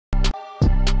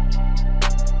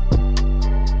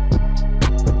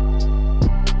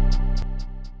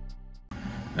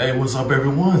Hey, what's up,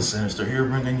 everyone? Sinister here,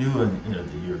 bringing you a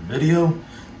the year video.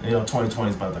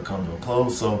 2020 is about to come to a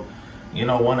close, so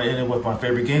want to end it with my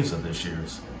favorite games of this year.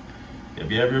 So, if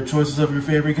you have your choices of your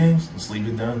favorite games, just leave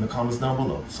it down in the comments down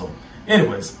below. So,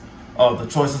 anyways, the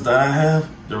choices that I have,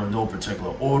 they're in no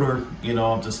particular order.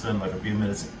 I'll just spend like a few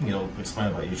minutes,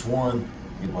 explaining about each one,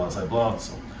 blah.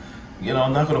 So,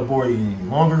 I'm not gonna bore you any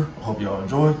longer. I hope y'all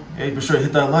enjoy. Hey, be sure to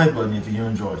hit that like button if you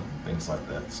enjoy things like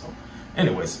that. So,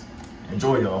 anyways.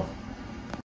 Enjoy, y'all.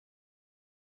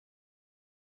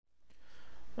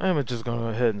 I'm just going to go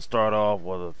ahead and start off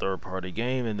with a third-party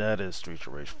game, and that is Streets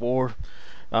of Rage 4.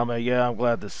 Yeah, I'm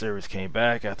glad this series came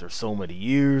back after so many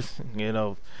years.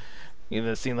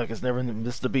 It seemed like it's never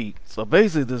missed a beat. So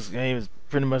basically, this game is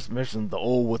pretty much mixing the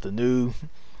old with the new.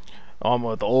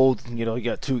 With the old, you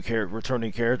got two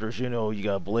returning characters. You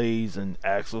got Blaze and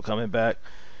Axel coming back.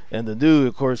 And the new,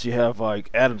 of course, you have like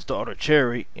Adam's daughter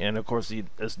Cherry, and of course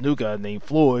this new guy named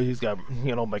Floyd. He's got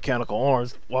mechanical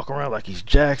arms, walking around like he's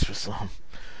Jax or something.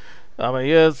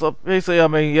 Yeah. So basically,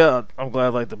 yeah, I'm glad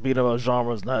like the beat 'em up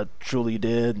genre is not truly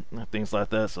dead and things like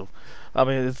that. So,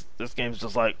 this game's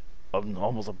just like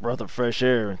almost a breath of fresh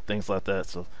air and things like that.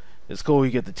 So it's cool.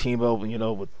 You get to team up,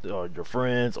 with your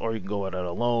friends, or you can go at it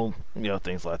alone.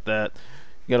 Things like that.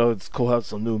 It's cool to have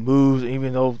some new moves,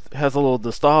 even though it has a little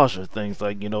nostalgia, things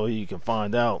like, you can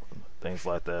find out, things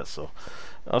like that. So,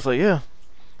 I was like, yeah,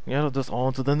 just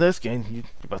on to the next game. You're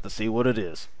about to see what it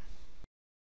is.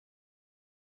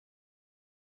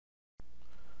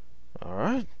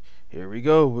 Alright, here we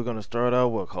go. We're going to start out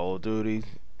with Call of Duty,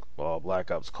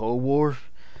 Black Ops Cold War.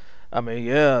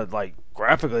 Yeah, like,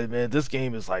 graphically, man, this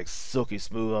game is, like, silky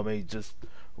smooth. Just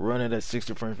running at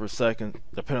 60 frames per second,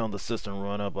 depending on the system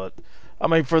run up, but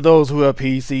for those who have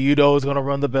PC, it's gonna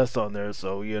run the best on there.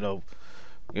 So we're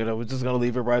just gonna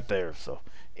leave it right there. So,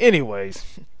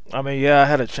 anyways, yeah, I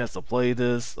had a chance to play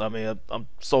this. I'm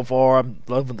so far, I'm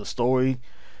loving the story.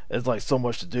 It's like so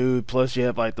much to do. Plus, you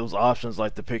have like those options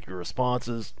like to pick your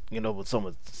responses. When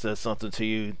someone says something to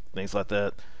you, things like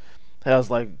that. It has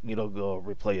like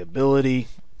replayability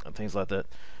and things like that.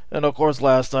 And of course,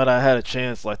 last night I had a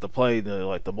chance like to play the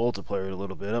multiplayer a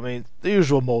little bit. The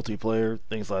usual multiplayer,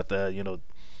 things like that.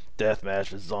 Death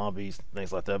matches, zombies,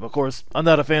 things like that. But of course, I'm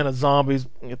not a fan of zombies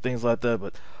and things like that.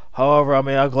 But however, I'm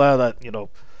glad that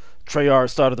Treyarch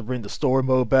started to bring the story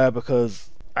mode back,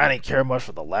 because I didn't care much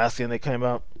for the last game that came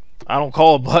out. I don't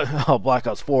call it Black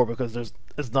Ops 4 because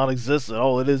it's non-existent.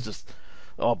 All it is just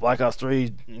Black Ops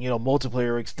 3,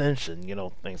 multiplayer extension,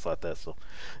 things like that. So,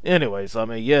 anyways,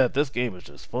 yeah, this game is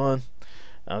just fun.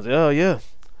 I was like, oh yeah,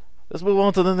 let's move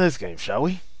on to the next game, shall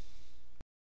we?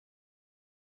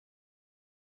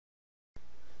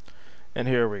 And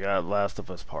here we got Last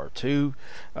of Us Part 2.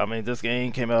 This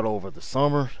game came out over the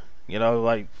summer.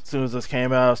 Like as soon as this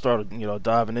came out, I started,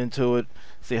 diving into it,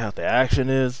 see how the action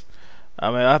is. I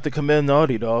have to commend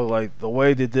Naughty Dog, like the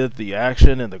way they did the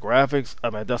action and the graphics.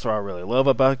 That's what I really love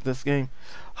about this game.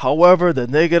 However, the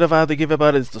negative I have to give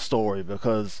about it is the story,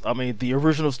 because the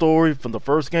original story from the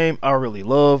first game I really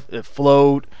love. It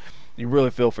flowed. You really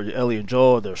feel for Ellie and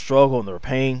Joel, their struggle and their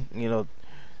pain,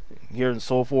 here and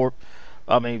so forth.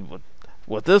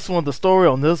 With this one, the story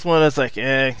on this one, it's like,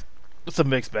 it's a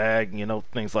mixed bag,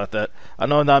 things like that. I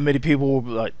know not many people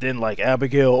didn't like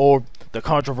Abigail, or the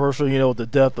controversial, the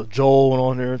death of Joel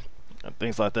on here, and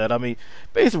things like that.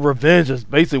 Basically, revenge is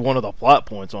basically one of the plot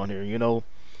points on here.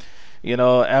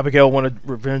 Abigail wanted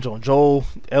revenge on Joel,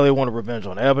 Ellie wanted revenge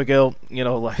on Abigail.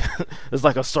 Like it's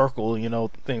like a circle,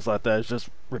 things like that. It's just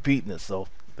repeating itself,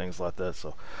 things like that.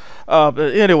 So, but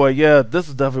anyway, yeah, this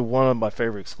is definitely one of my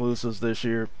favorite exclusives this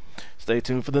year. Stay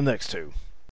tuned for the next two.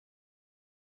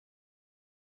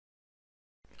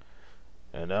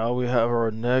 And now we have our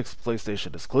next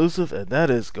PlayStation exclusive, and that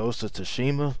is Ghost of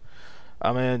Tsushima.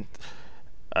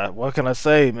 What can I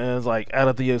say, man? It's like, out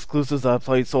of the exclusives I've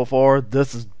played so far,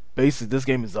 this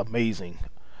game is amazing.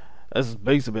 This has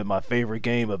basically been my favorite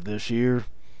game of this year.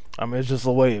 It's just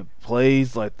the way it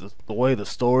plays, like the way the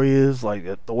story is,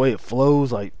 like the way it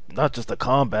flows, like not just the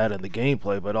combat and the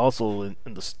gameplay, but also in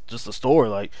just the story.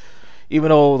 Like, even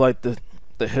though like the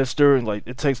history, like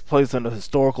it takes place in a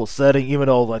historical setting, even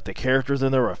though like the characters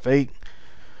in there are fake.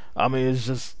 It's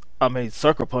just,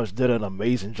 Sucker Punch did an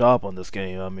amazing job on this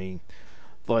game.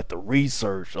 Like the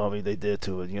research they did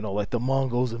to it, like the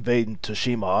Mongols invading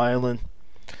Tsushima Island.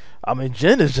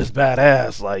 Jin is just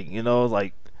badass, like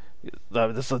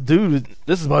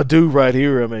this is my dude right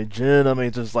here.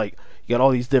 Jin, just like, you got all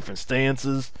these different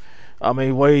stances.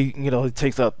 Way, he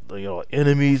takes out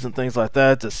enemies and things like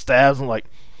that, just stabs them, like,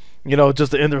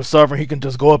 just to end their suffering. He can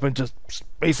just go up and just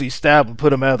basically stab and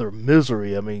put them out of their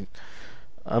misery.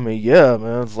 I mean, yeah,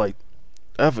 man, it's like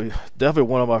definitely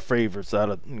one of my favorites out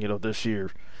of this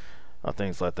year.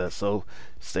 Things like that. So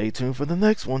stay tuned for the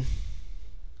next one.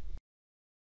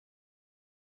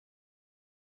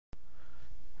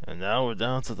 And now we're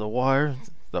down to the wire,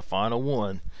 the final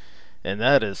one, and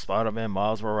that is Spider-Man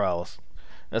Miles Morales.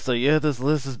 And so yeah, this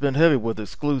list has been heavy with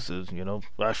exclusives.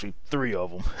 Actually three of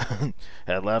them.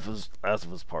 Had Last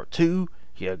of Us Part Two.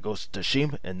 He had Ghost of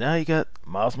Tsushima, and now you got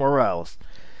Miles Morales.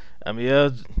 I mean, yeah,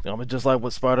 I mean, just like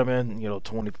with Spider-Man,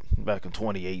 20 back in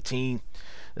 2018.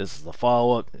 This is the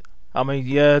follow-up. I mean,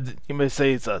 yeah, you may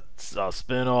say it's a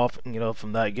spin-off,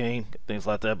 from that game, things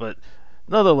like that, but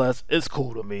nonetheless, it's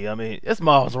cool to me. I mean, it's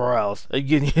Miles Morales.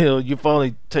 Again, you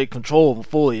finally take control of him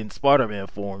fully in Spider-Man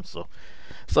form.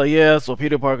 So yeah, so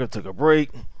Peter Parker took a break.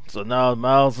 So now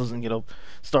Miles is,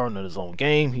 starting in his own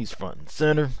game. He's front and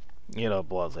center. Blah,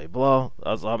 blah, blah.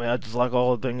 I mean, I just like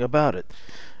all the thing about it.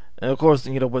 And of course,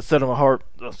 what set him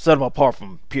apart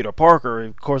from Peter Parker,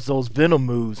 of course, those Venom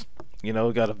moves.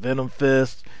 Got a Venom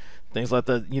fist, things like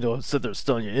that. Sit there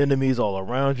stun your enemies all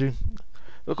around you.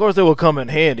 Of course, they will come in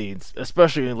handy,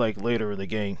 especially like later in the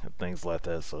game, things like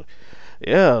that. So,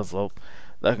 yeah. So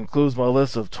that concludes my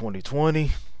list of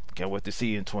 2020. Can't wait to see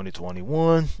you in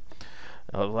 2021.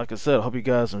 Like I said, I hope you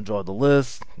guys enjoyed the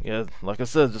list. Yeah, like I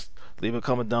said, just leave a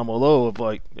comment down below. If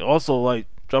also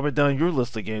drop it down your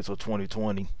list of games for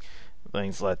 2020,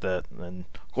 things like that, and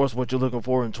of course what you're looking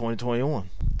for in 2021.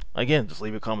 Again, just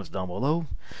leave your comments down below.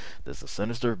 This is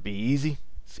Sinister. Be easy.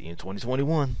 See you in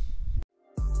 2021.